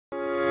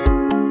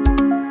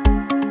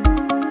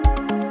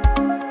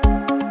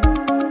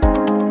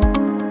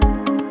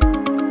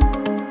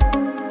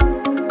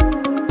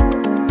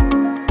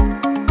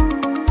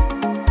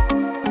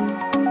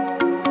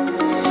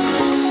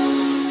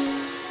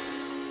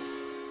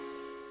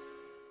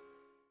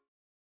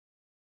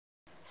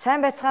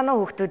Сайн байцгаана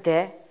уу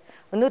хүүхдүүдээ.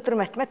 Өнөөдөр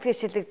математикийн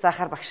шилдэг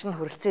заахаар багш нь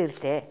хүрэлцэн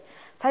ирлээ.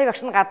 Сая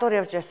багш нь гадуур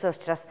явж байсан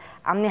учраас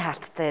амны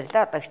хаалттай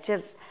ирлээ. Одоо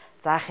хичээл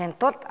заахын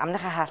тулд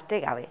амныхаа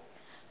хаалтыг авъя.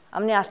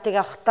 Амны хаалтыг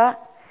авахдаа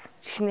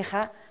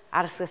чихнийхээ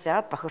ар хэсгээс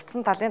яваад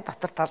бохирдсон талын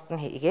дотор талд нь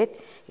хийгээд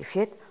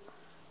ирэхэд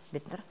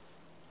бид нар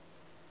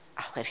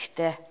авах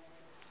хэрэгтэй.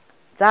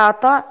 За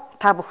одоо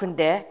та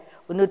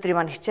бүхэндээ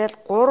өнөөдрийн маань хичээл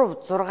 3,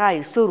 6,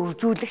 9-өөр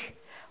үржүүлэх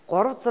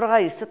 3, 6,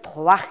 9-д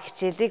хуваах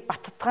хичээлийг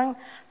баттган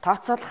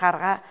тооцоолох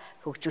арга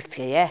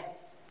хөгжүүлцгээе.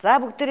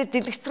 За бүгдээрээ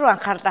дэлгэц рүү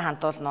анхаарлаа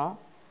хандуулна уу?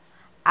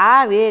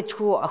 Аав, ээж,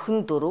 хүү,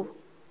 охин 4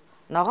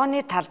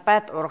 ногооны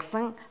талбайд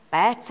ургасан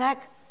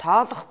байцааг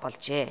тоолох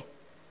болжээ.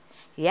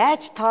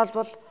 Яаж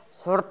тоолбол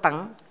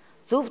хурдан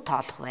зөв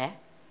тоолох вэ?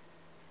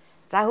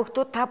 За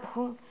хүүхдүүд та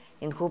бүхэн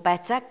энэхүү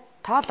байцааг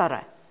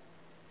тоолоорой.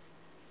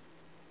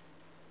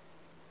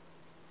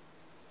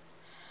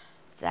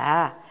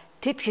 За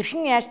тэд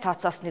хэрхэн яаж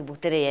тооцоосныг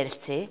бүгдээрээ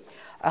ярилцъя.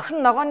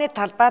 Охин ногооны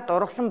талбайд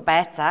ургасан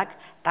байцааг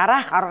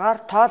дараах аргаар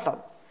тоолов.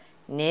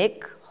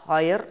 1,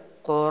 2,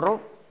 3,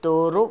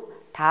 4,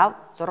 5,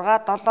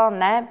 6, 7,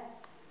 8,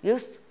 9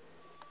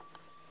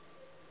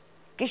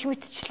 гэх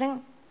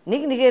мэтчлэн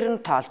нэг нэгээр нь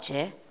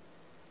тоолжээ.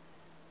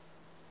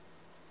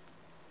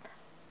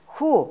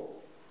 Хүү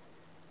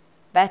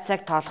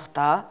байцааг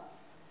тоолохдоо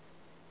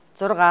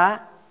 6,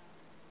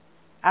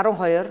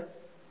 12,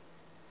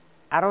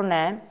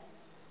 18,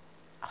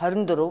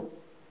 24,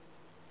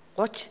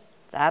 30.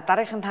 За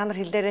дараагийнх нь та нар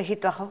хэлээрээ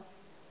хэд байх вэ?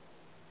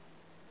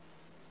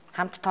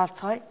 Хамт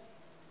тоолцгоё.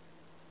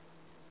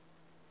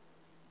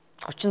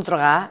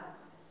 36.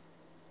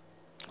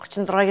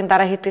 36-гийн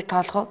дараа хэд гэж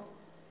тоолох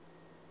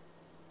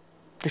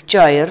вэ?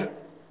 42.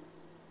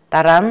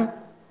 Дараа нь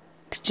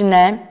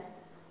 48.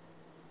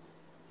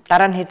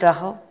 Дараа нь хэд байх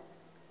вэ?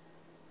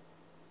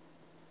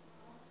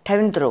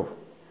 54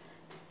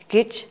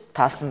 гэж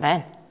тоосон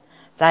байна.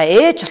 За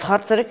ээж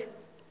болохоор зэрэг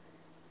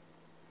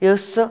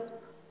 9,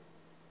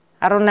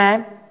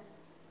 18,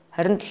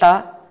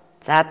 27.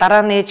 За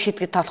дараа нь ээж хэд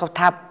гэж тоолох вэ?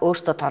 Та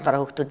өөрсдөө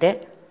тоолоорой хүүхдүүдээ.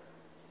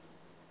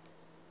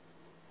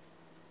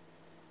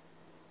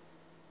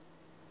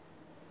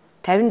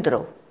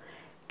 54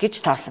 гэж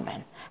тоосон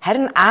байна.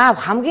 Харин аав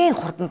хамгийн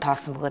хурдан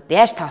тоосон бөгөөд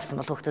яаж тоосон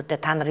бол хүүхдүүдээ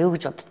та нар юу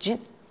гэж бодож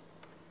байна?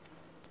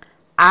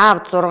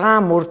 Аав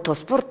 6 мөр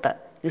тус бүрд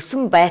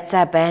 9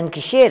 байцаа байна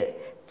гэхээр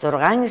 6,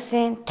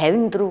 9,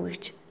 54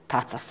 гэж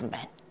тооцоосон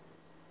байна.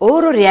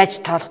 Өөрөөр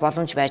яаж тоолох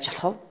боломж байж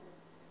болох вэ?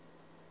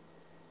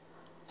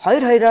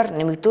 2-2-оор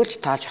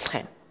нэмэгдүүлж тоолж болох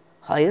юм.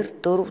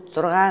 2, 4,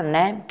 6,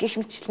 8 гэх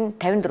мэтчлэн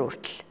 54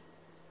 хүртэл.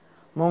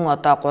 Мөн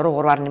одоо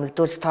 3-3-аар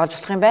нэмэгдүүлж тоолж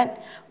болох юм байна.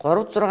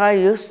 3,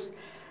 6,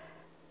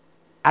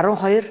 9,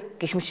 12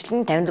 гэх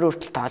мэтчлэн 54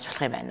 хүртэл тоолж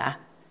болох юм байна.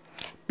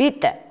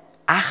 Бид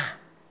ах,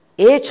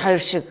 ээж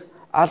хоёр шиг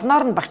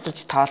олноор нь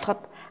багцлж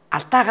тоолоход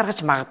алдаа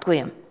гаргаж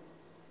магадгүй юм.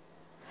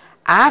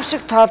 Аав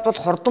шиг тоолбол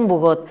хурдан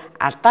бөгөөд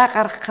алдаа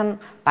гаргах нь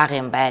бага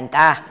юм байна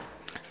да.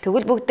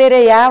 Тэгвэл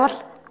бүгдээрээ яавал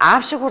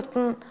аав шиг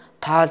хурдан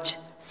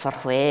тоолж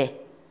сурах вэ?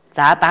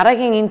 За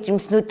дараагийн энэ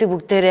жимснүүдийг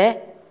бүгдээрээ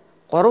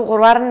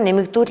 3-3-аар нь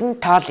нэмэгдүүлэн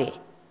тоолъё.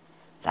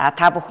 За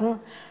та бүхэн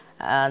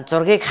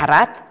зургийг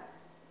хараад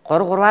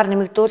 3-3-аар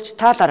нэмэгдүүлж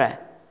тоолоорой.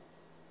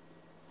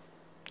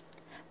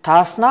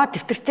 Тоосноо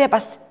дэвтэртээ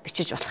бас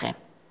бичиж болох юм.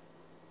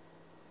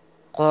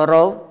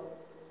 3,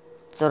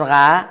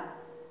 6.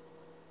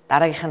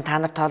 Дараагийнх нь та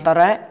нар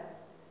тоолоорой.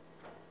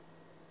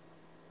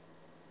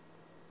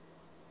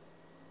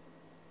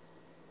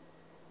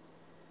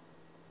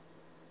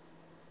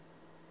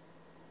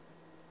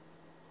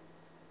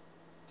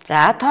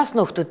 За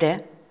тоосно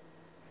хүүхдүүдээ.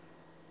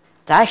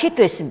 За хэд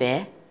байсан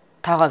бэ?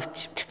 Тоогоо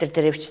дэвтэр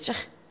дээр бичиж.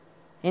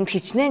 Энд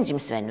хичнээн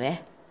жимс байна вэ?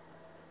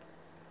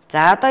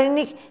 За одоо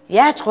энийг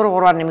яаж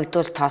 3-3-аар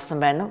нэмэгдүүлж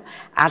тоосон байна уу?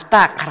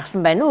 Алдаа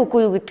гаргасан байна уу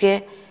үгүй юу гэдгээ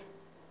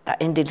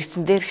энэ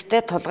дэлгэцэн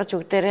дээрхтээ тулгаж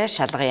бүгдээрээ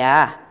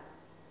шалгая.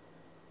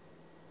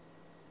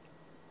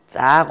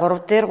 За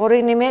 3 дээр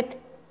 3-ыг нэмээд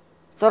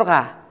 6,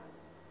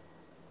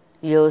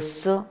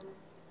 9,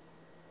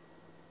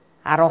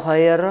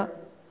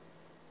 12,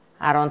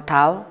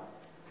 15,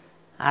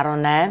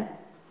 18,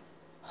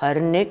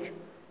 21,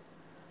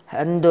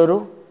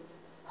 24,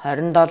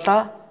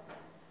 27,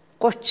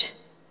 30.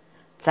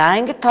 За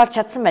ингэж тоолж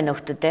чадсан байна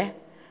хүүхдүүдээ.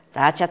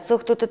 За чадсан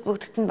хүүхдүүдэд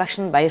бүгдд нь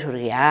багш нь баяр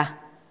хүргье.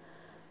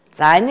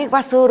 За энийг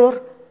бас өөрөөр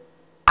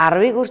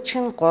 10-ыг үржих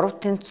нь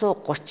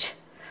 3/30.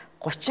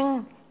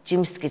 30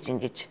 жимс гэж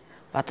ингэж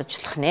бодож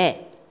болох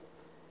нэ.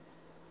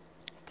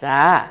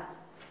 За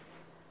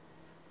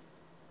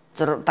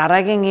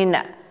дараагийн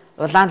энэ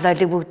улаан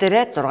лойлыг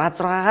бүгдээрээ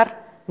 6-6-аар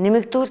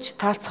нэмэгдүүлж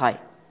тоолцгоё.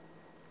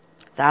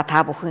 За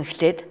та бүхэн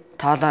эхлээд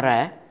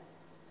тоолоорой.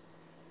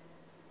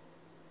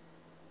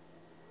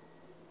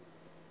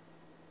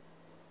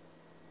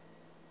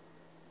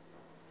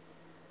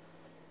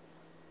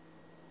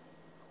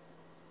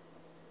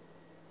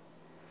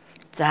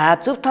 За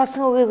зөв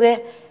тоосон үгийгээ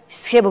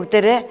хэсгээ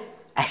бүгдээрээ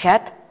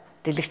ахаад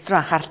дэлгэц рүү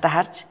анхааралтай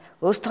харж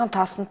өөрсдөө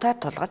тоосонтой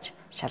тулгаж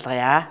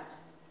шалгая.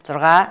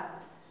 6,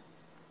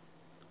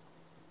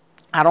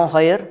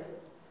 12,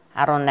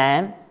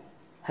 18,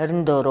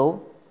 24,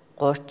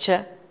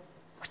 30,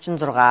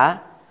 36,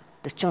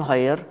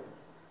 42,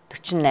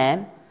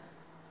 48,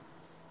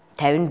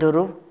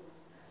 54.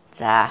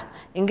 За,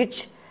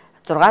 ингэж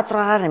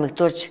 6-6-аар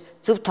нэмэгдүүлж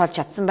зөв тоолж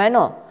чадсан байна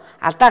уу?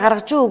 Алдаа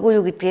гаргаж үгүй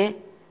юу гэдгээ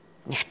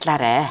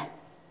нэгтлээрэй.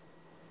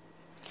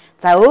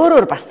 За,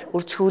 өөрөөр бас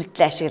үржих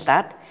үйлдэл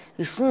ашиглаад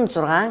 9,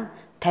 6,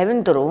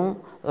 54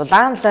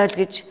 улаан лойл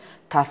гэж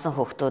тоолсон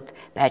хүүхдүүд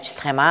байж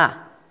болох юм аа.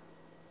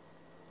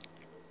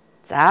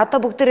 За, одоо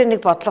бүгдээрээ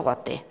нэг бодлого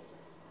бодъё.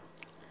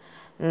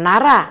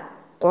 Нараа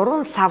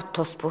 3 сав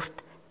тус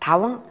бүрт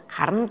 5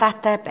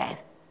 харандаатай байв.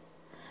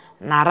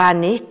 Нараа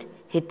нийт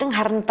хэдэн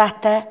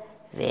харандаатай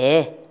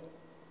вэ?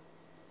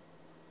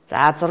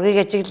 За,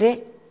 зургийг ажиглая.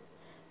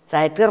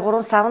 За, эдгээр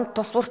 3 савнд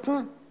тус бүрт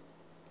нь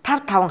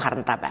 5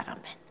 харандаа байгаа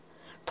юм байна.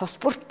 Тус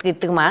бүрт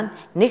гэдэг маань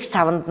нэг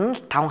савнд нь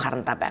 5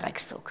 харандаа байгаа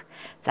гэсэн үг.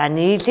 За,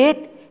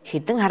 нийлээд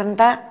хэдэн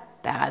харандаа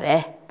байгаа вэ?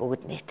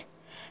 Бүгд нийт.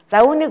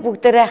 За, үүнийг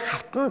бүгдээрээ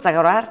хавтан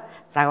загвараар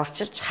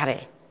загварчилж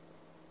харъя.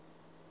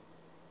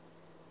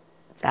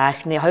 За,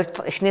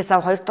 эхний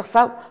сав, 2 дахь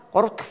сав,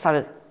 3 дахь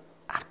савыг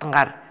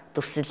хавтангаар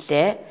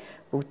дүрсэллээ.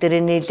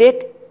 Бүгдээрээ нийлээд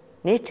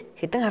нийт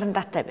хэдэн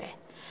харандаатай вэ?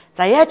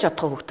 За, яаж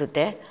бодох вэ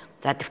хүүхдүүдээ?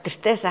 За,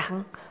 дэвтэртээ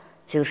сайхан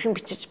цэвэрхэн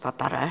бичиж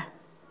бодоорой.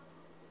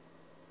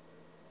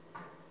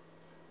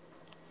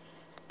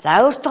 За,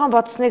 өөртөө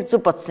бодсныг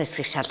зөв бодсон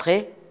эсхийг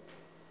шалгая.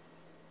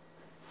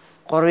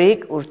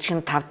 3-ыг үржих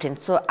нь 5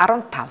 тэнцүү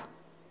 15.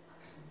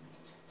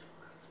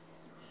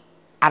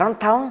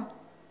 15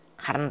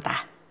 харандаа.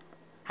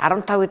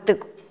 15 гэдэг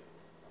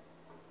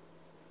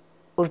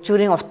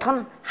үржүүрийн утга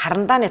нь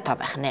харандааны тоо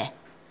байх нэ.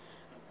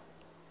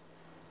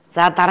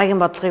 За, дараагийн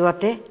бодлогыг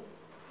бодъё.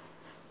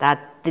 За,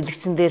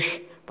 дэлгэцэн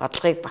дээрх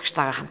бодлогыг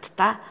багштайгаа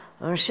хамтдаа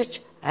уншиж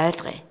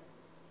ойлгоё.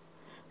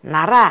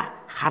 Нараа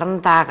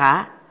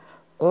харандаагаа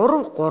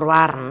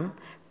 3-3-аар нь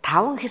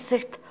 5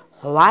 хэсэгт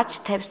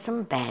хувааж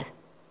тавьсан байв.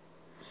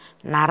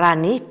 Нараа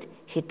нийт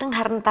хэдэн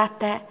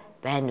харандаатай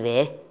байна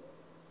вэ?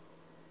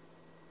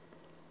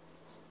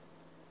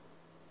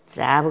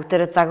 За,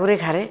 бүгдээрээ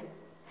загварыг харъя.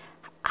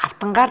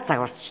 Хавтангаар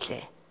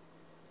загварчлаа.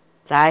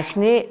 За,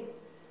 эхний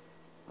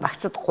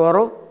багцад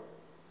 3,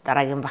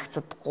 дараагийн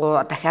багцад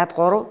дахиад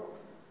 3,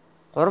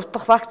 3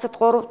 дахь багцад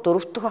 3,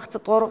 4 дахь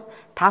багцад 3,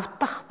 5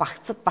 дахь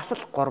багцад бас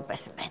л 3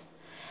 байсан байна.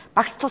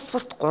 Багц тус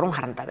бүрт 3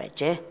 харандаа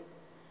байжээ.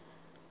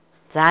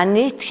 За,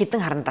 нийт хэдэн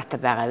харандаатай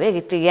байгаа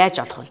вэ гэдгийг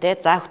яаж олох вэ?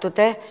 За,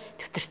 хүүхдүүдээ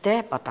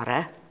дэвтэртээ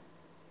бодоорой.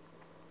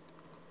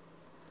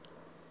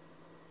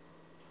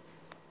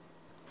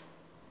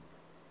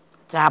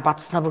 За,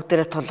 бодсноо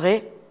бүгдээрээ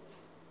тулгая.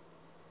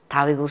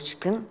 5-ыг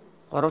үрждэг нь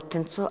 3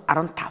 тэнцүү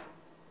 15.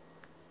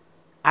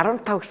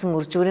 15 гэсэн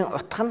үржүүрийн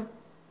утга нь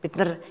бид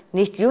нар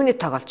нийт юуны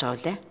тоог олж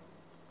байгаа вэ?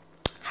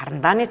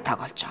 Харандааны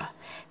тоог олж байгаа.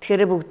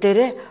 Тэгэхээр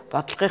бүгдээрээ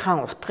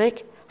бодлогынхаа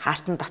утгыг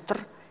хаалтан дотор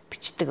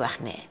бичдэг байх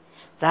нэ.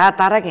 За,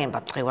 дараагийн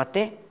бодлогыг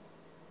бодъё.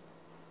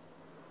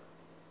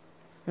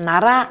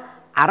 Нараа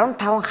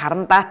 15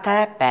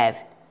 харандаатай байв.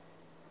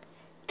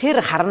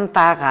 Тэр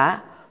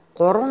харандаагаа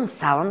 3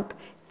 савнд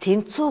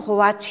тэнцүү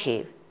хувааж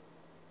хийв.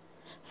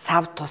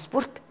 Сав тус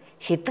бүрт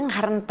хэдэн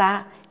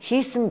харандаа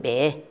хийсэн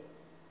бэ?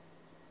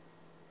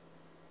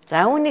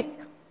 За, үүнийг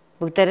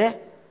бүгдээрээ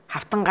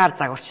хавтангаар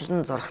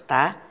загварчлан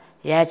зурхтаа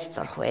яаж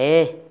зурх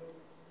вэ?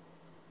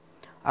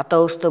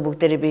 Одоо өөртөө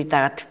бүгдээрээ бие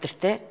дагаад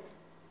дэвтэртээ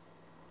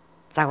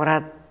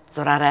загвараад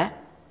зураарай.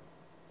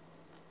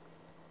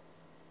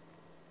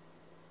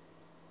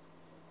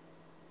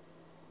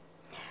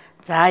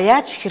 За,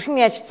 хэрхэн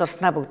яаж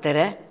зурснаа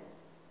бүгдээрээ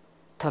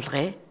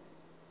тулгая.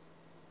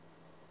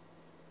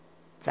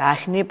 За,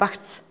 эхний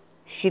багц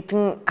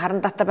хэдэн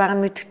харандаатай байгааг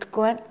нь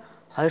мэддэхгүй байна.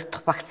 2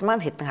 дахь багц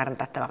маань хэдэн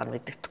харандаатай байгааг нь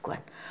мэддэхгүй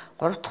байна.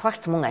 3 дахь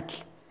багц мөн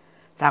адил.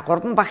 За,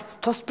 3 багц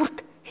тус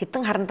бүрт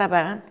хэдэн харандаа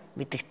байгааг нь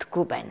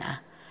мэддэхгүй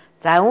байна.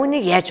 За,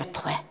 үүнийг яаж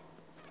бодох вэ?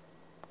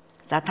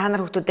 За, та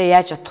нар хүүхдүүдээ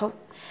яаж бодох вэ?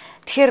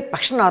 Тэгэхээр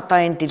багш нь одоо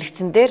энэ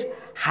дэлгэцэн дээр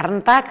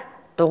харандааг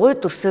дугуй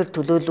дүрсээр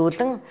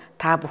төлөөлүүлэн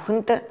та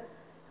бүхэнд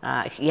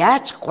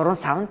яаж 3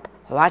 савнд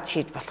хувааж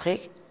хийж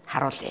болохыг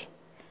харуулъя.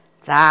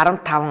 За,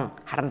 15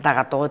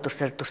 харандаагаа дугуй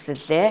дүрсээр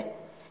дүрсэллээ.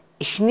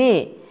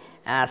 Эхний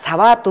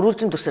саваа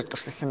дөрвөлжин дүрсээр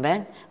дүрсэлсэн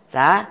байна.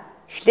 За,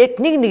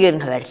 эхлээд нэг-нэгээр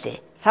нь хуваарлаа.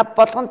 Сав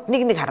болгонд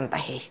нэг харандаа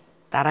хий.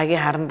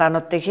 Дараагийн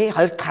харандаануудыг хий,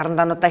 2 дахь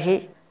харандаануудаа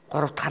хий,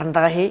 3 дахь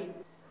харандаагаа хий,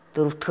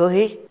 4 дахь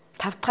хий,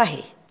 5 дахь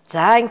хий.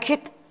 За,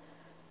 ингээд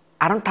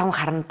 15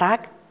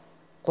 харандааг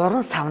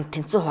 3 савнд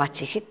тэнцүү хувааж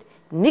хийхэд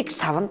нэг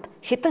савнд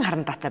хэдэн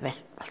харандаатай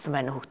болсон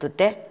байна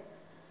хүүхдүүдээ?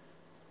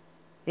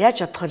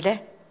 Яаж бодох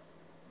вэ?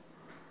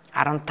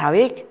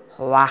 15-ыг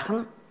хуваах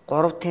нь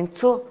 3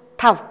 тэнцүү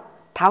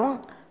 5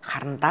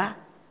 харандаа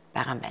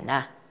байгаа юм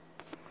байна.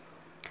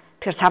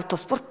 Тэгэхээр сав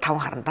тус бүрт 5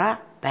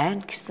 харандаа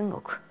байна гэсэн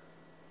үг.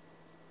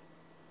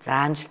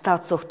 За, амжилттай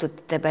утсан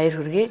хүүхдүүдтэй баяр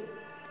хүргэе.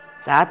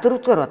 За,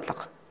 4-р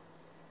бодлого.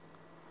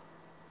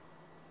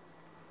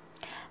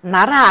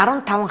 Нараа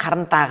 15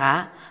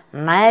 харандаагаа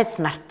найз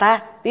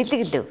нартаа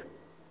бэлэглэв.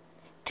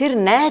 Тэр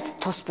найз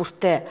тус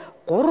бүртээ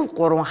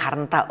 3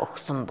 харандаа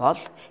өгсөн бол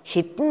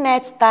хэдэн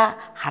найздаа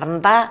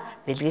харандаа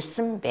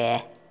бэлгэлсэн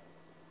бэ?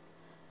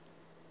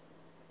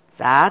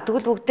 За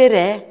тэгвэл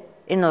бүгдээрээ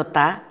энэ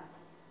удаа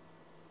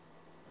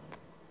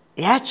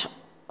яаж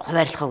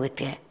хуваарлах вэ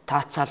гэдгээ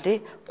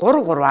тооцоолъё.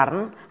 3-3-аар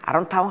нь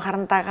 15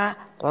 харандаага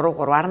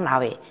 3-3-аар нь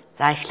авъя.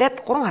 За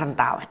эхлээд 3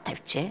 харандаа аваад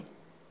тавьчээ.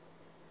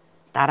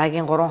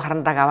 Дараагийн 3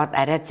 харандааг аваад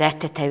арай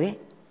зайтай тавья.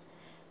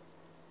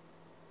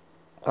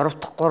 3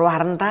 дахь 3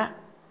 харандаа,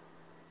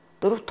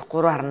 4 дахь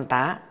 3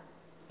 харандаа.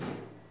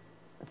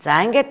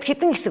 За ингээд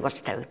хэдэн хэсэг болж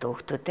тавигдав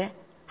хүүхдүүдээ.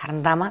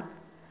 Харандаа маань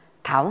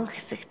 5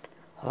 хэсэгт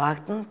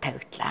хуваагдан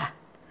тавигдлаа.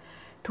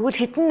 Тэгвэл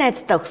хэдэн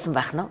найздаа өгсөн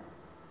байх нь вэ?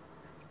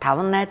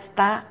 5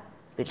 найздаа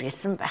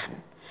бэлгэлсэн байх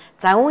нь.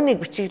 За үүнийг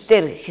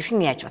бичиглэлээр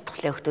хэрхэн яаж бодох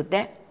вэ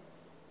хүүхдүүдээ?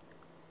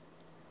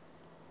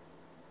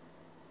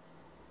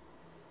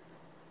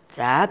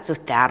 За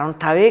зүйтэй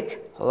 15-ыг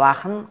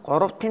хуваах нь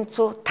 3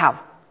 тэнцүү 5.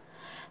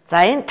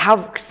 За энэ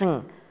 5 гэсэн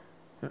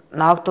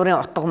ноогдуурын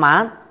утга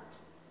маань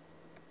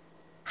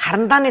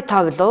харандааны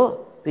тоо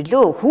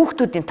билүү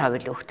хүүхдүүдийн тоо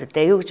билүү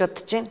хүүхдүүдээ юу гэж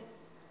бодож байна?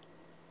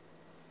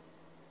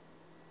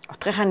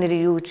 Утгынхаа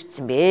нэрийг юу гэж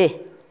ütсэн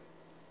бэ?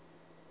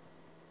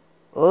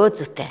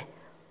 Зүйтэй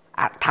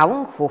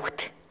 5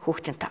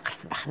 хүүхдийн тоо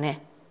гарсан байх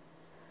нэ.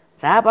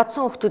 За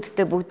бодсон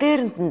хүүхдүүдтэй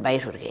бүгдээрэнд нь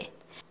баяр хүргэе.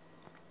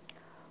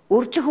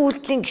 Үржих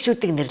үйлдэлийн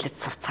гишүүдийг нэрлэж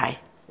сурцгаая.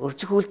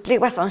 Үржих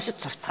үйлдэлийг бас уншиж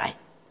сурцгаая.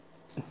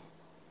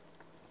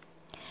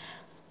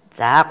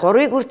 За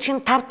 3-ыг үржих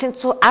нь 5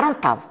 тэнцүү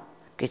 15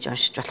 гэж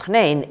уншиж болох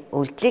нэ энэ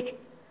үйлдэлийг.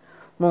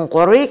 Мөн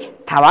 3-ыг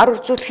 5-аар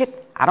үржүүлэхэд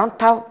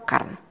 15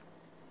 гарна.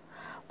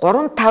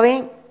 3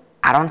 5-ын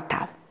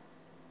 15.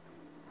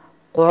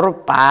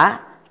 3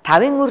 ба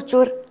 5-ын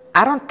үржүүр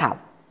 15.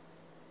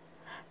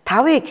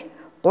 5-ыг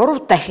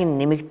 3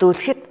 дахин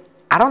нэмэгдүүлэхэд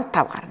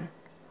 15 гарна.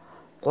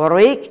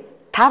 3-ыг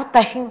 5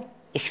 дахин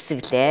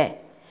ихсэглээ.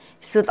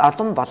 Эсвэл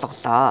олон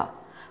болголоо.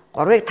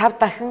 3-ыг 5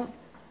 дахин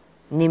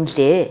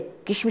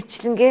нэмлээ. Гэх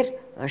мэтчлэнгээр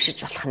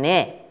уншиж болох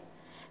нэ.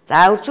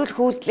 За үржүүлэх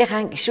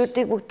үйлдэлийнхаа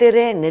гишүүдийг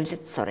бүгдээрээ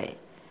нэрлэж суръя.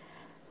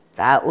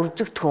 За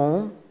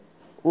үржигдэхүүн,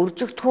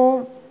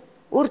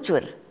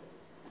 үржвэр.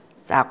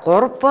 За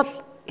 3 бол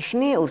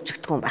эхний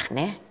үржигдэхүүн байх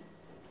нэ.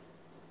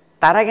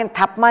 Дараагийн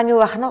 5 маань юу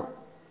байх нь вэ?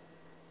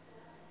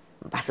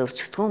 Бас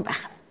үржигдэхүүн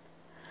байх.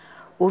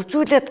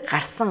 Үржүүлээд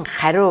гарсан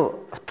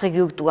хариу утгыг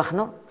юу гэдэг байх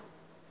нь вэ?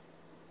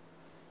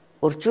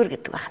 Үржвэр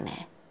гэдэг байх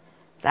нэ.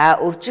 За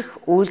үржих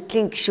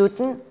үйлдэлийн гишүүд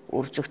нь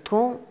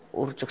үржигдэхүүн,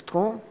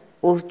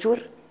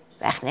 үржвэр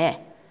байх нэ.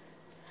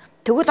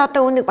 Тэгвэл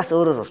одоо үүнийг бас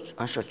өөрөөр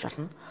уншуулж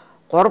болно.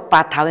 3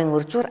 ба 5-ын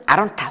үржвэр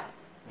 15.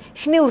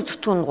 Эхний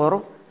үржигдэхүүн нь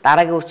 3,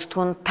 дараагийн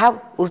үржигдэхүүн нь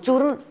 5,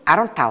 үржвэр нь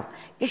 15.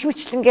 Гэх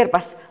мэтлэнгээр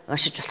бас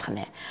уншиж болох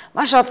нэ.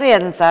 Маш олон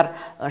янзаар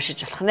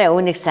уншиж болох нэ.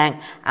 Үүнийг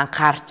сайн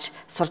анхаарч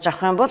сурж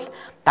авах юм бол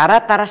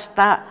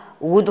дараашдаа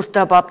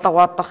өгүүлбэртэй бодлого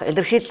бодох,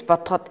 илэрхийлэл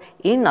бодоход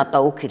энэ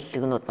одоо үг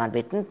хэллэгнүүд маань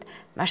бидэнд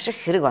маш их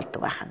хэрэг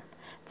болдог байна.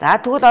 За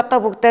тэгвэл одоо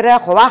бүгдээрээ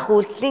хуваах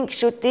үйлдэлийн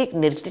гишүүдийг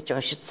нэрлэж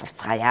уншиж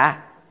сурцгаая.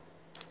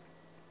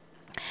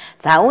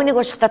 За үүнийг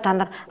уншихдаа та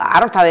нар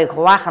 15-ыг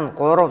хуваах нь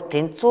 3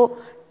 тэнцүү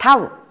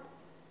 5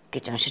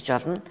 гэж уншиж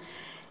болно.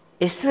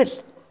 Эсвэл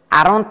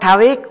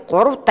 15-ыг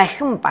 3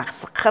 дахин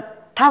багасгахад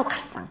 5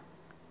 гарсан.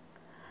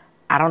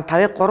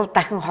 15-ыг 3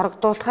 дахин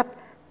хорогдуулахад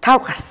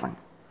 5 гарсан.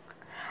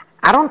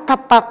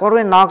 15 ба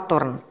 3-ын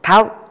ноогдуур нь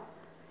 5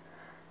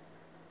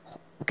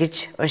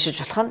 гэж уншиж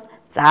болох нь.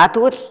 За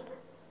тэгвэл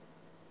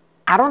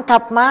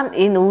 15 маань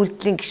энэ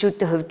үйлдэлийн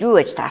гишүүдийн хувьд юу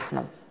байж таарах нь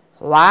вэ?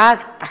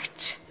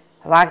 Хуваагдагч.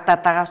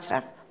 Хуваагдаад байгаа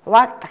учраас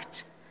хуваагдагч.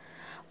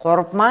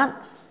 3 маань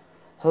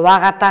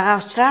хуваагаад байгаа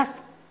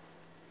учраас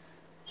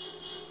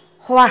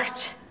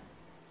хуваагч.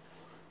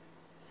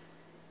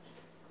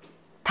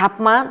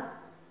 5 маань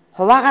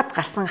хуваагаад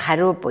гарсан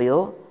хариу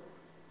буюу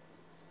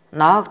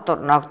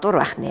ноогдуур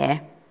байх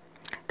нэ.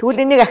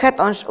 Тэгвэл энийг ахаад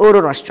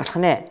өөрөөр уншиж болох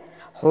нэ.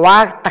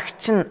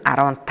 Хуваагдагч нь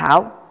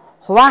 15,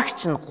 хуваагч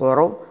нь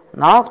 3,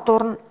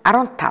 ноогдуур нь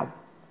 15.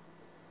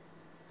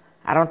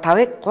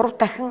 15-ыг 3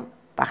 дахин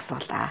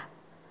багасгалаа.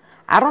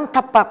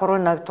 15 ба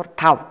 3-ын ноогдуур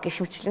 5 гэх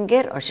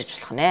мэтлэнгээр уншиж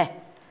болох нэ.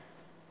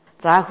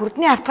 За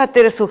хүрдний автгаа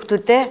дээрээс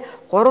хүүхдүүдээ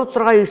 3,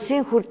 6,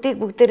 9-ийн хүрдийг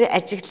бүгдээрээ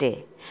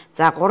ажиглая.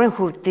 За 3-ын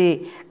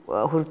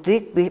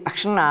хүрдийг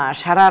багш нь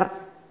шараар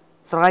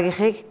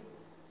 6-гийнхыг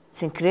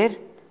цэнхрээр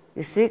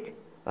 9-ийг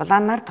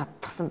улаанаар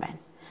тодтогсон байна.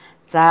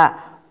 За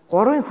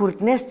 3-ын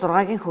хүрднээс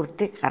 6-гийн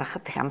хүрдийг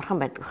гаргахад их амархан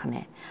байдаг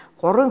байна.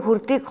 3-ын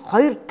хүрдийг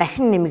 2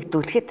 дахин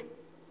нэмэгдүүлэхэд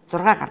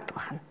 6 гардаг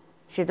байна.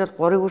 Жишээлбэл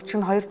 3-ыг үржих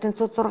нь 2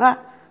 тэнцүү 6,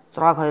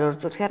 6-г 2-оор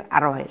үржүүлэхээр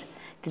 12.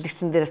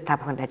 Дэлгэцэн дээрээс та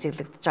бүхэнд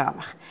ажиглагдаж байгаа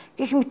байх.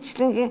 Гэх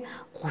мэтчлэнгийн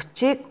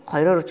 30-ыг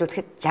 2-оор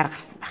үржүүлэхэд 60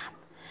 гарсан байна.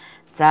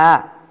 За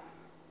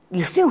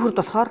 9-ийн хүрд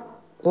болохоор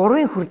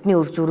 3-ын хүрдний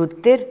үржүүрүүд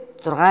дээр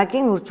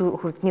 6-гийн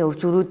хүрдний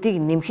үржүүрүүдийг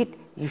нэмэхэд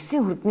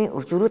 9-ийн хүрдний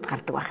үржүүрүүд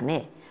гардаг байх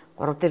нэ.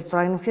 3 дээр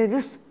 6-ыг нэмэхээр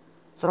 9,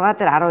 6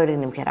 дээр 12-ыг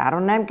нэмэхээр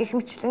 18 гэх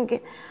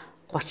мэтчлэнгийн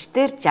 30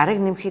 дээр 60-ыг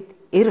нэмэхэд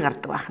 90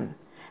 гардаг байх нь.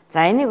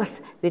 За энийг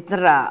бас бид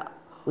нар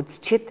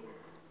үзчихэд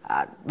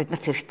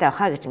биднэрт хэрэгтэй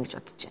байхаа гэж ингэж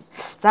бодож байна.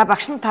 За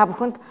багш нь та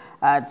бүхэнд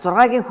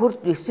 6-гийн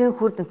хүрд, 9-ийн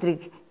хүрд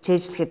энтрийг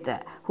чэйжлэхэд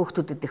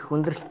хүүхдүүдэд их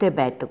хүндрэлтэй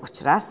байдаг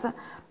учраас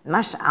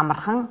маш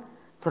амархан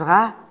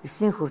 6,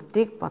 9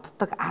 хүрдийг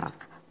боддог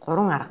арга,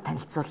 3 арга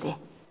танилцуулъя.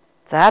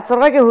 За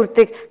 6-гийн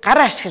хүрдийг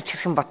гараа ашиглаж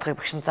хэрхэн бодохыг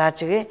багш нь зааж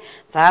өгье.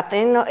 За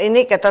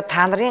энийг одоо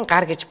та нарын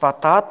гар гэж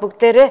бодоод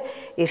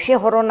бүгдээрээ эрхийн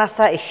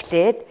хуруунаасаа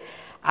эхлээд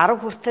 10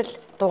 хүртэл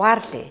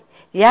дугаарлая.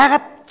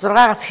 Яагаад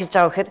 6-аас эхэлж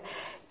байгаа гэхээр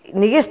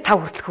 1-ээс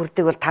 5 хүртэл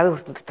хүрдийг бол 5-ын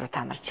хүрдэн дотор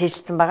та нар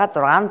чийжсэн байгаа.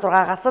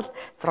 6-6-аас л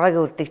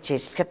 6-гийн хүрдийг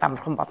чийжлэхэд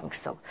амархан болно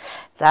гэсэн үг.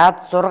 За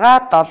 6,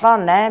 7,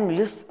 8,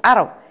 9,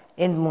 10.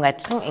 Энд мөн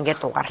адилхан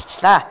ингээд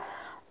дугаарлчлаа.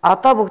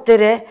 Одоо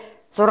бүгдээрээ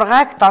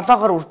 6-г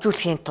 7-гоор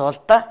үржүүлэхийн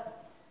тулд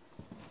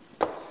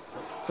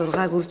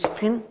 6-г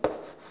үржигдэх нь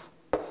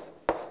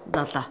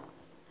 7.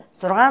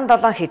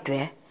 6-7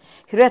 хэдвэ?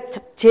 Хэрвээ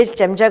чийж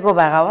амжаагүй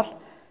байгаа бол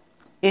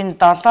энэ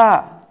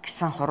 7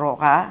 гэсэн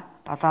хуруугаа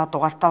 7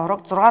 дугаартай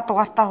хурууг 6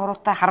 дугаартай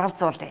хуруутай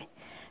харгалзуулъя.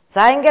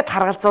 За ингээд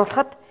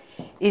харгалзуулахад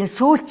энэ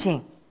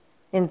сүүлчийн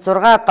энэ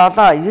 6,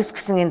 7, 9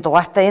 гэсэн энэ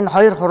дугаартай энэ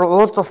хоёр хуруу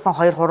уулзуулсан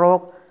хоёр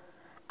хурууг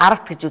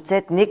 10 гэж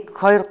үзээд 1,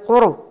 2,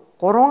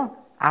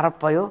 3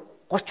 10 буюу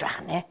 30 байх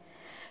нэ.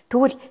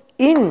 Тэгвэл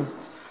энэ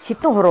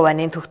хэдэн хуруу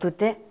байна энэ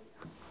төвхтүүдээ?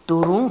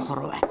 4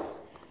 хуруу байна.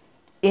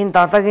 Энэ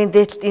 7-гийн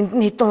дээдлэлд энд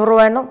нь хэдэн хуруу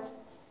байна вэ?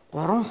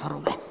 3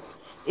 хуруу байна.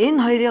 Энэ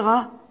хоёрыг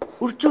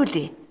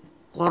үржүүлье.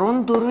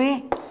 3,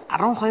 4,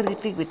 12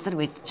 гэдгийг бид нар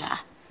мэдж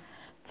байгаа.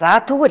 За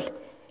тэгвэл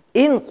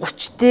энэ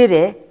 30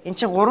 дээрээ эн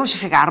чинь 3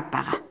 ширхэг 10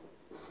 байгаа.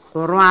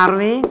 3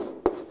 10-ийн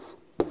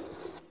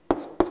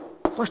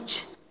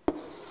 30.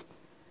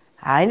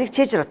 Энийг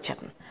чийжэр бодож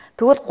чадна.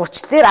 Тэгвэл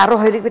 30 дээр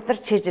 12-ыг бид нар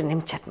чийжэр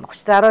нэмж чадна.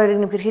 30 дээр 12-ыг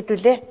нэмэхээр хэд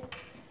вүлээ?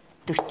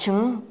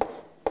 42.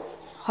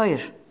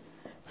 6,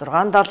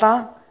 7,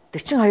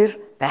 42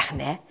 байх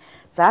нэ.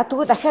 За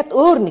тэгвэл дахиад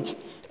өөр нэг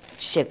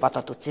жишээг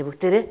бодоод үзье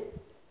бүгдээрээ.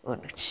 Өөр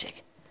нэг жишээг.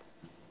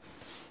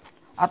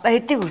 Одоо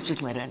хэдийг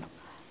үржүүлмээр байна вэ?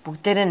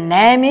 Бүгдээрээ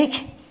 8-ыг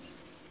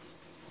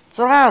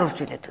 6-аар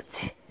үржүүлээд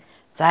үзье.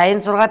 За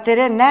энэ 6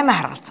 дээрээ 8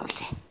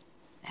 харгалзуулъя.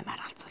 8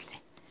 харгалзуулъя.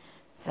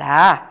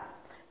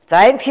 За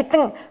энд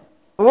хэдэн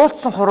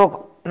уулзсан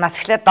хуруугнаас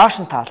эхлээд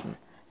доош нь тоолно.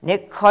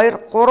 1,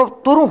 2,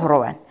 3, 4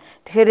 хуруу байна.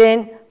 Тэгэхээр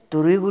энэ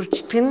 4-ийг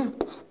үржигдэх нь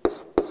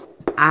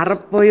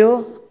 10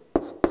 буюу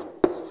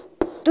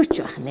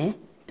 40 байх нэ.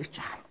 40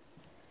 байх.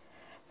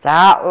 За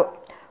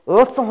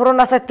уулзсан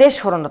хуруунаасаа дээш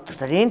хуруунууд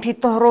дотор энд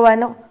хэдэн хуруу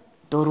байна вэ?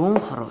 4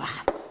 хуруу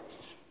байна.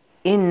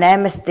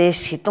 Энэ 8-аас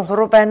дээш хэдэн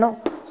хуруу байна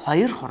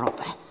вэ? 2 хуруу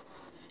байна.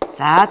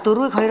 За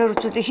 4-ийг 2-оор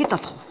үржүүлээ хэд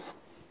болох вэ?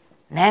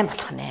 8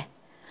 болох нэ.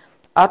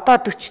 Одоо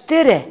 40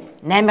 дээр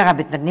 8-аа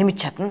бид нар нэмж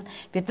чадна.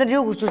 Бид нар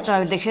юу үржүүлж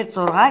байгаа вэ гэхээр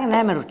 6-ыг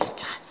 8-аар үржүүлж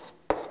байгаа.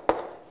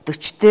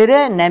 40 дээр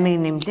 8-ыг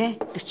нэмлээ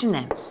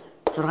 48.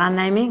 6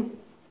 8-ын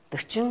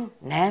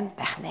 48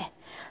 байх нэ.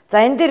 За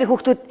энэ дээр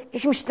хүүхдүүд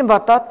их мэтлэн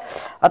бодоод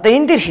одоо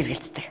энэ дээр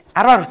хэрэгэлцдэг.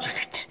 10-аар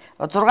үржүүлэх дээр.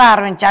 6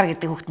 10-ын 60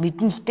 гэдэг хүүхд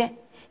мэднэ л дээ.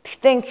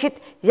 Тэгвэл ингэхэд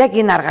яг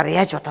энэ аргаар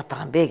яаж бодоод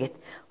байгаа юм бэ гэд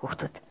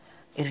хүүхдүүд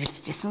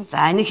эргэлзэжсэн.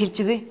 За энийг хэлж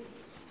өгье.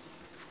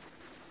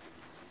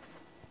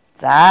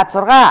 За 6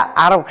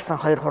 10 гэсэн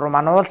хоёр хуруу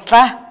маань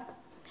уулзлаа.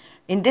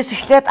 Эндээс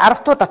эхлээд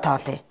 10-туудаа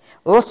тоолъё.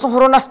 Уулзсан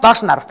хуруунаас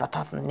доош нь 10-таа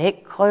тоолно.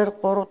 1 2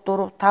 3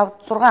 4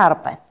 5 6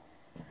 10 байна.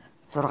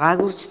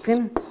 6-г үржигдэх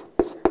нь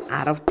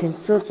 10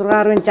 тэнцүү 6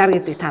 10-ын 60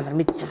 гэдгийг та нар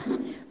мэдж байгаа.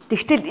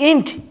 Тэгтэл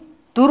энд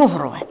 4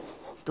 хуруу байна.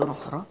 4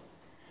 хуруу.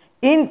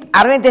 Энд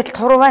 10-ын дээдлэлт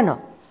хуруу байна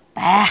уу?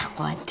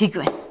 Байхгүй байна. Тэг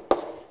байна.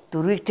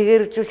 4-ийг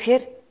тэгээр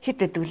үржүүлэхээр хэд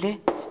байдаг вүлээ?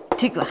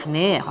 Тэг байх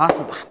нэ.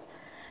 Хоосон байх.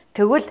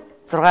 Тэгвэл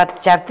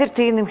 6 60 дээр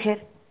тэг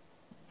нэмэхээр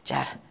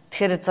 60.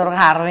 Тэгэхээр 6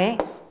 10-ын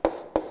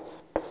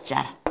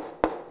 60.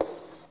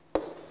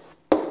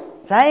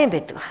 За юм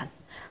байдаг байна.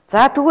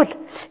 За тэгвэл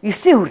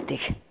 9-ийн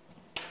хүрдийг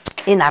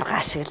энэ арга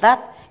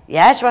ашиглаад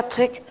яаж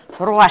бодохыг,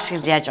 хуруу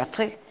ашиглаж яаж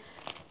бодохыг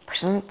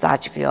багш нь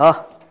зааж өгье.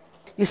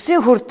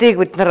 9-ийн хүрдийг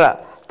бид нар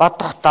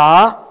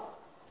бодохдоо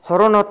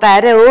хуруунуудаа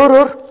арай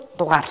өөрөөр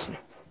дугаарлана.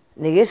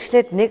 1-ээс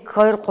эхлээд 1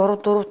 2 3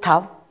 4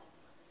 5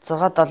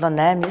 6 7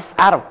 8 9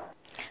 10.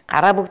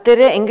 Гараа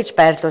бүгдээрээ ингэж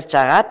байрлуулж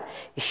агаад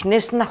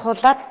эхнээс нь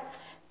ахуулаад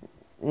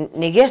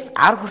 1-ээс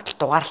 10 хүртэл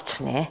дугаарлчих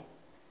нэ.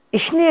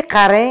 Эхний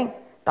гарын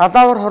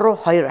 7-оор хуруу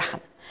 2 байх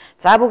нь.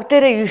 За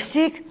бүгдээрээ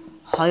 9-ийг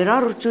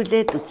 2-оор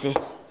үржүүлээд үзье.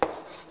 9-ийг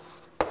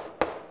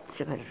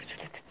 2-оор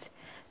үржүүлээд үзье.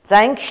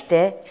 За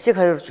ингэхдээ 9-ийг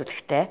 2-оор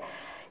үржүүлэхдээ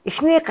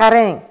эхний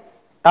гарын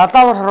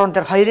 7-оор хуруун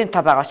дээр 2-ын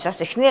тоо байгаа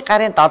учраас эхний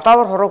гарын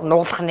 7-оор хурууг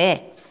нуглах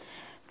нэ.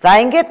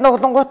 За ингээд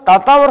нуглангууд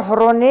 7-оор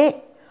хурууны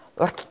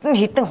урт талд нь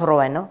хэдэн хуруу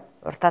байна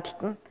вэ? Урт талд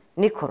нь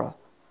 1 хуруу.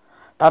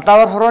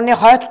 7-оор хурууны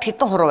хойдолд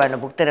хэдэн хуруу байна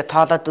вэ? Бүгдээрээ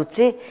тоолоод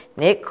үзье.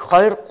 1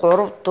 2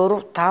 3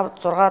 4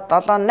 5 6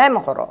 7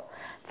 8 хуруу.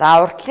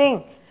 За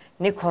уртлын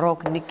 1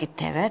 хурууг 1 гэд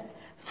тавиад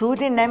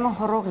сүүлийн 8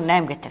 хурууг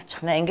 8 гэд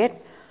тавьчих нэ. Ингээд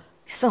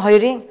 9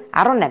 2-ын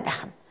 18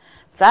 байх нь.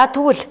 За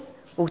тэгвэл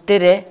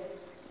бүгдээрээ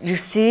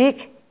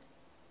 9-ийг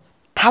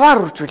 5-аар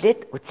үржүүлээд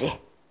үзье.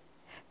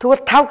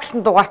 Тэгвэл 5 гэсэн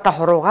дугаартай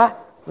хурууга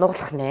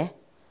нуглах нэ.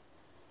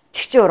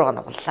 Жигчээ хурууга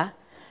нуглалаа.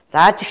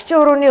 За жигчээ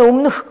хурууны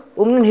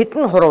өмнө нь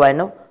хэдэн хуруу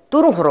байна вэ?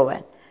 4 хуруу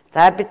байна.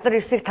 За бид нар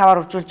 9-ийг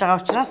 5-аар үржүүлж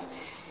байгаа учраас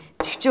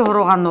жигчээ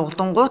хурууга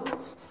нуглангууд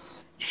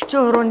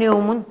жигчээ хурууны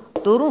өмнө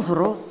 4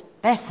 хуруу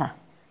байсан.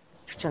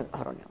 Жигчээ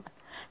хурууны өмнө.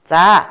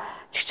 За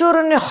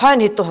чигчөөрөний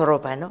хойно хэдэн хуруу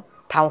байна уу?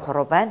 5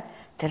 хуруу байна.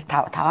 Тэр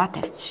 5-аа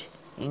тавьчих.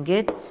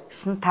 Ингээд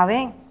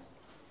 95-ын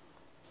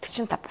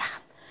 45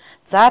 байх.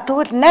 За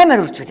тэгвэл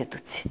 8-аар үржүүлээд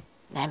үзье.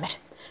 8-аар.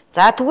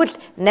 За тэгвэл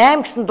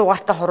 8 гэсэн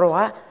дугаартай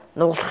хурууга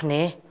нугалах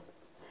нэ.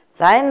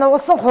 За энэ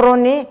нугалсан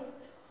хурууны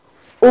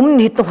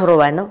өмнө хэдэн хуруу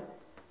байна уу?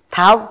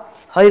 5,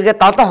 2-гээ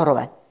 7 хуруу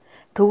байна.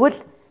 Тэгвэл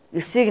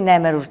 9-ийг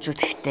 8-аар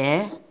үржүүлэхдээ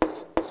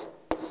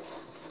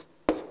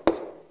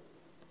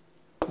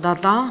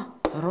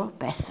 7 хуруу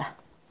байсан.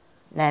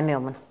 8-ын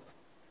өмнө.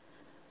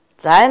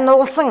 За энэ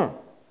нугалсан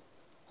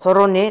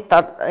хурууны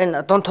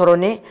энэ дунд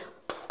хурууны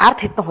ард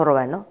хэдэн хуруу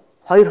байна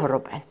уу? 2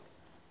 хуруу байна.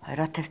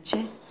 2-оо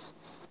тавьчих.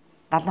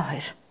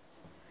 72.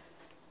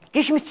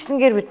 Гэх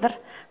мэтчлэнгээр бид нар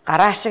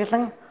гараа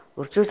ашиглан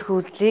үржүүлэх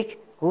үйлдэлийг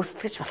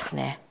гүйцэтгэж болох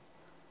нэ.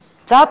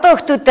 За одоо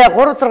хүүхдүүдээ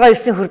 3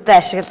 6 9 хүрдээ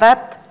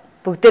ашиглаад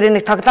бүгдээрээ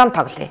нэг тоглоом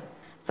тоглоё.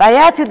 За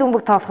яаж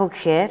дүнбэг тоглох вэ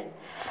гэхээр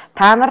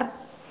та нар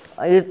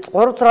 3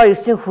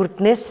 6 9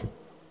 хүрднээс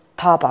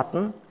тоо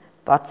бодно.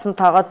 Бодсон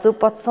тоогоо зөв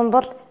бодсон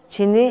бол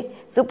чиний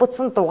зөв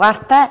бодсон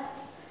дугаартай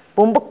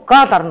бөмбөг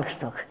гол орно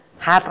гэсэн үг.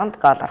 Хаалганд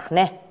гол орох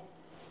нэ.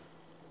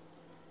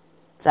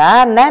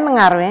 За 8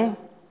 10-ын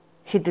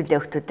хэд үлээ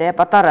хүүхдүүдээ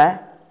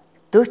бодоорой.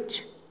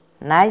 40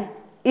 80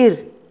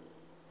 90.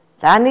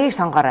 За нэгийг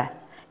сонгоорой.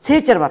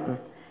 Цээжээр бодно.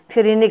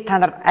 Тэгэхээр энийг та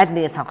нар аль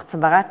нэгийг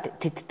сонгоцсон байгаа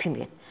тэтгэх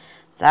нэ.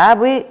 За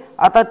би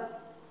одоо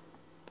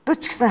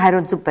 40 гэсэн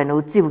хариу зөв байна.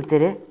 Үзье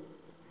бүгдээрээ.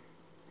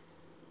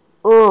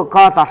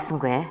 Гол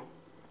орсонгүй.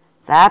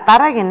 За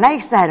дараагийн 80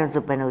 гэсэн хариу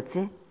зөв байна.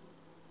 Үзье.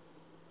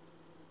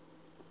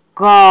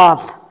 Гол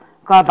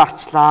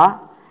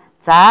орчлоо.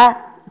 За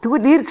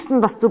тэгвэл 90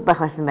 гэсэн бас зөв байх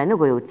байсан байна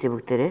уу? Үзье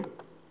бүгдээрээ.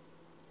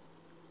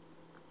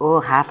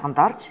 Хаалганд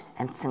орж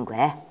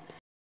амжсангүй.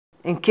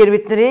 Инхээр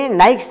бидний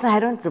 80 гэсэн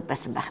хариу зөв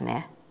байсан байх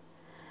нэ.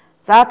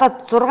 За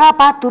одоо 6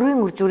 ба 4-ийн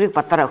үржүүрийг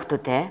бодорой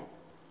хүүхдүүдээ.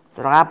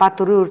 6 ба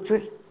 4-ийн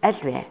үржүүр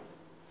аль вэ?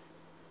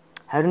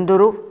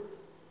 24,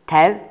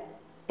 50,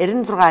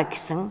 96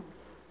 гэсэн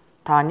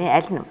тооны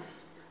аль нь?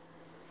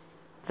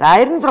 За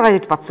 96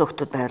 гэж бодсон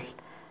хүүхдүүд байвал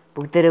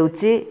бүгдээрээ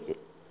үзье.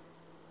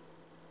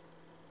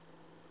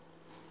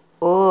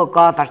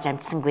 Гол орж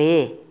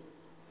амжсангүй.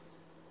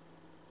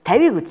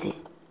 50-ыг үзье.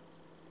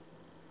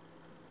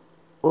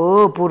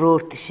 Бүр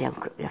өөр тийш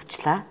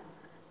явчлаа.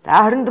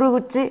 За 24-ыг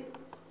үзье.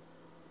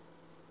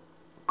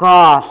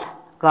 Гол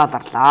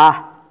орлоо.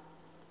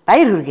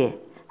 Баяр хүргэе.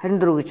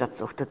 24 гэж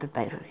бодсон хүүхдүүдэд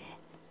баяр хүргэе.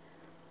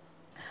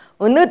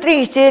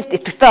 Өнөөдрийн хичээлд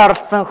идэвхтэй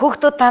оролцсон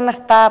хүүхдүүд та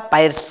нартаа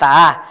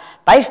баярлалаа.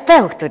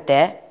 Баяртай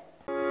хүүхдүүдээ.